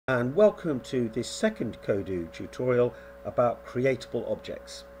And welcome to this second Kodu tutorial about creatable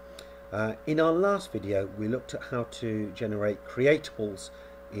objects. In our last video we looked at how to generate creatables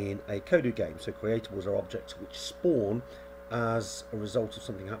in a Kodu game. So creatables are objects which spawn as a result of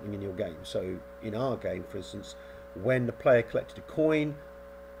something happening in your game. So in our game, for instance, when the player collected a coin,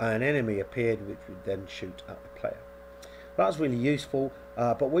 an enemy appeared which would then shoot at the player. That's really useful,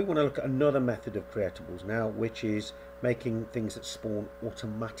 but we want to look at another method of creatables now, which is making things that spawn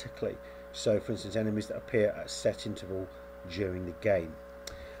automatically. So for instance, enemies that appear at a set interval during the game.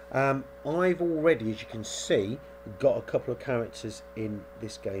 I've already, as you can see, got a couple of characters in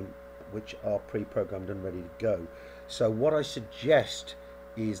this game which are pre-programmed and ready to go. So what I suggest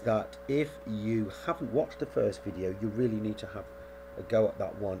is that if you haven't watched the first video, you really need to have a go at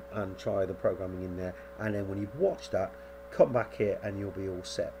that one and try the programming in there, and then when you've watched that, come back here and you'll be all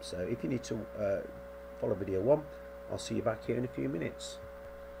set. So if you need to follow video 1, I'll see you back here in a few minutes.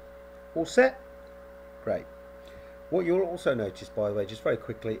 All set? Great. What you'll also notice, by the way, just very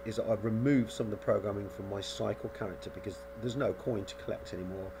quickly, is that I've removed some of the programming from my cycle character because there's no coin to collect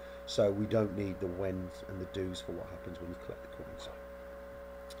anymore, so we don't need the whens and the do's for what happens when you collect the coins.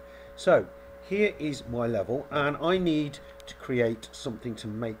 So here is my level, and I need to create something to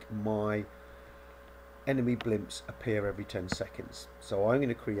make my enemy blimps appear every 10 seconds. So I'm going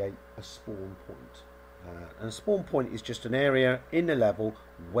to create a spawn point. And a spawn point is just an area in the level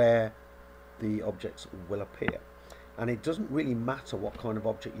where the objects will appear. And it doesn't really matter what kind of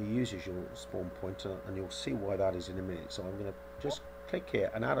object you use as your spawn point, and you'll see why that is in a minute. So I'm going to just click here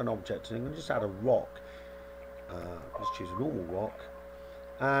and add an object, and I'm going to just add a rock. Let's choose a normal rock.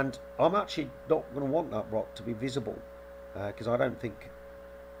 And I'm actually not going to want that rock to be visible because I don't think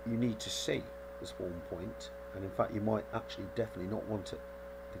you need to see the spawn point, and in fact you might actually definitely not want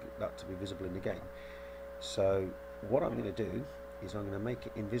that to be visible in the game. So what I'm going to do is I'm going to make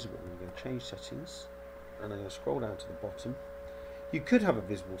it invisible. I'm going to change settings, and I'm going to scroll down to the bottom. You could have a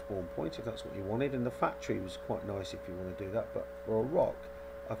visible spawn point if that's what you wanted, and the factory was quite nice if you want to do that, but for a rock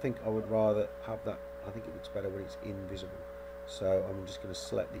I think I would rather have that. I think it looks better when it's invisible. So I'm just going to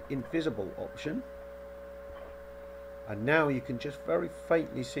select the invisible option, and now you can just very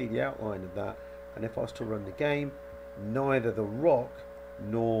faintly see the outline of that. And if I was to run the game, neither the rock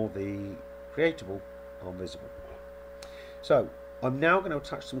nor the creatable are visible. So I'm now going to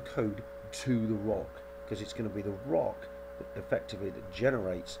attach some code to the rock, because it's going to be the rock that effectively that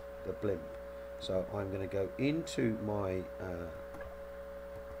generates the blimp. So I'm going to go into my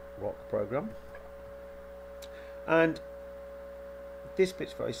rock program, and this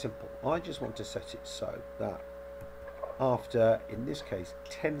bit's very simple. I just want to set it so that after, in this case,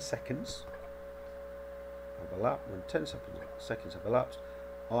 10 seconds have elapsed, when 10 seconds have elapsed,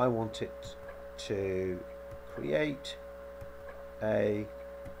 I want it to create a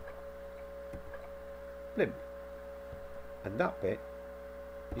blimp. And that bit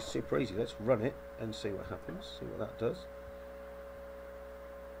is super easy. Let's run it and see what happens, see what that does.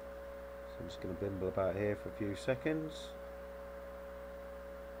 So I'm just going to bimble about here for a few seconds.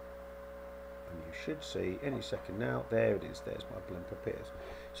 And you should see any second now. There it is, there's my blimp appears.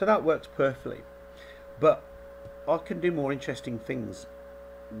 So that works perfectly. But I can do more interesting things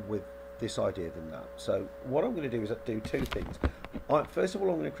with this idea than that. So what I'm going to do is do two things. First of all,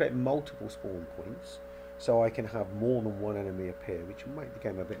 I'm going to create multiple spawn points so I can have more than one enemy appear, which will make the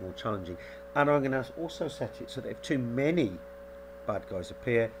game a bit more challenging. And I'm going to also set it so that if too many bad guys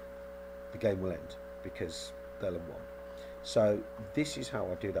appear, the game will end because they'll have won. So this is how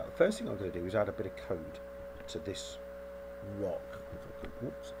I do that. The first thing I'm going to do is add a bit of code to this rock. If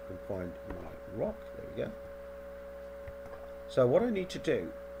I can find my rock. There we go. So what I need to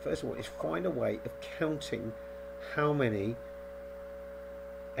do, first of all, is find a way of counting how many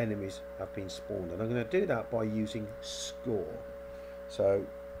enemies have been spawned. And I'm going to do that by using score. So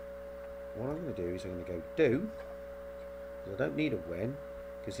what I'm going to do is I'm going to go do. I don't need a when,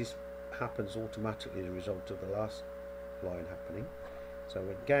 because this happens automatically as a result of the last line happening. So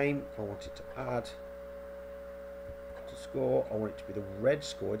in game, I want it to add to score. I want it to be the red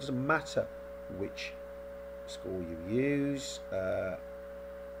score. It doesn't matter which score you use,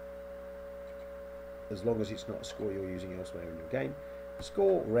 as long as it's not a score you're using elsewhere in your game.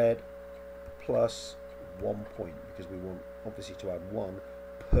 Score red plus 1 point, because we want obviously to add 1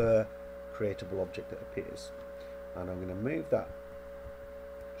 per creatable object that appears. And I'm going to move that,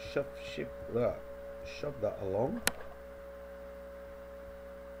 shove that along.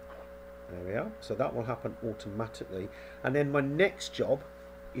 There we are. So that will happen automatically. And then my next job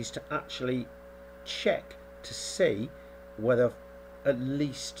is to actually check to see whether at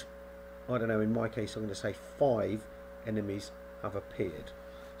least, I don't know, in my case I'm going to say 5 enemies have appeared.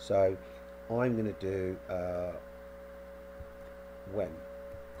 So I'm going to do when.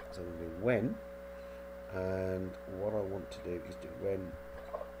 So I'm going to do when, and what I want to do is do when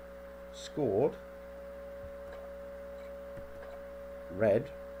scored red,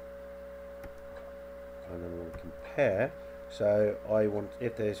 and then I want to compare. So I want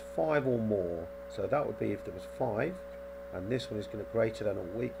if there's 5 or more, so that would be if there was 5, and this one is going to greater than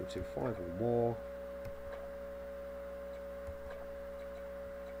or equal to 5 or more.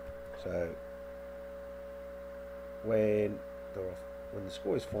 So when the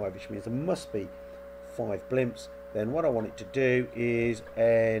score is 5, which means there must be 5 blimps, then what I want it to do is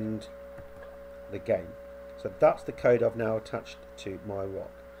end the game. So that's the code I've now attached to my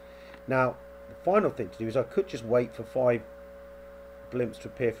rock. Now the final thing to do is I could just wait for 5 blimps to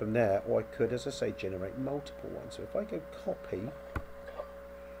appear from there, or I could, as I say, generate multiple ones. So if I go copy,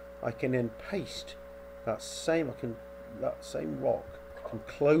 I can then paste that same rock, can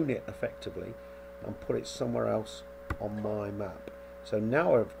clone it effectively and put it somewhere else on my map. So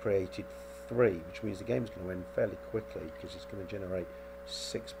now I've created 3, which means the game's going to end fairly quickly because it's going to generate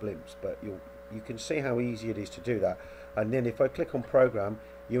 6 blimps. But you can see how easy it is to do that. And then if I click on program,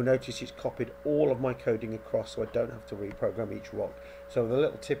 you'll notice it's copied all of my coding across, so I don't have to reprogram each rock. So the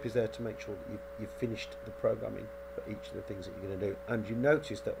little tip is there to make sure that you've finished the programming for each of the things that you're going to do, and you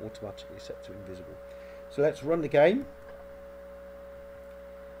notice they're automatically set to invisible. So let's run the game,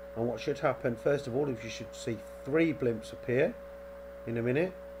 and what should happen first of all is you should see 3 blimps appear in a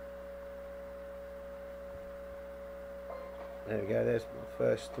minute. There we go, there's my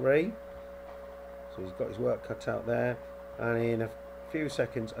first 3. So he's got his work cut out there, and in a few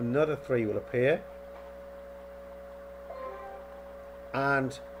seconds another 3 will appear,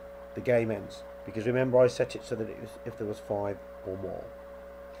 and the game ends, because remember I set it so that it was if there was 5 or more.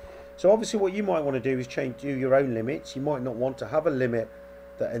 So obviously what you might want to do is do your own limits. You might not want to have a limit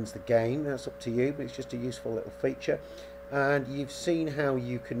that ends the game, that's up to you, but it's just a useful little feature. And you've seen how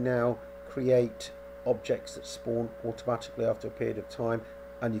you can now create objects that spawn automatically after a period of time,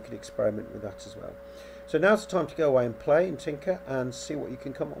 and you can experiment with that as well. So now's the time to go away and play and tinker and see what you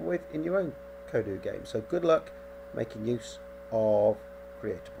can come up with in your own Kodu game. So good luck making use of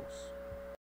Creatables.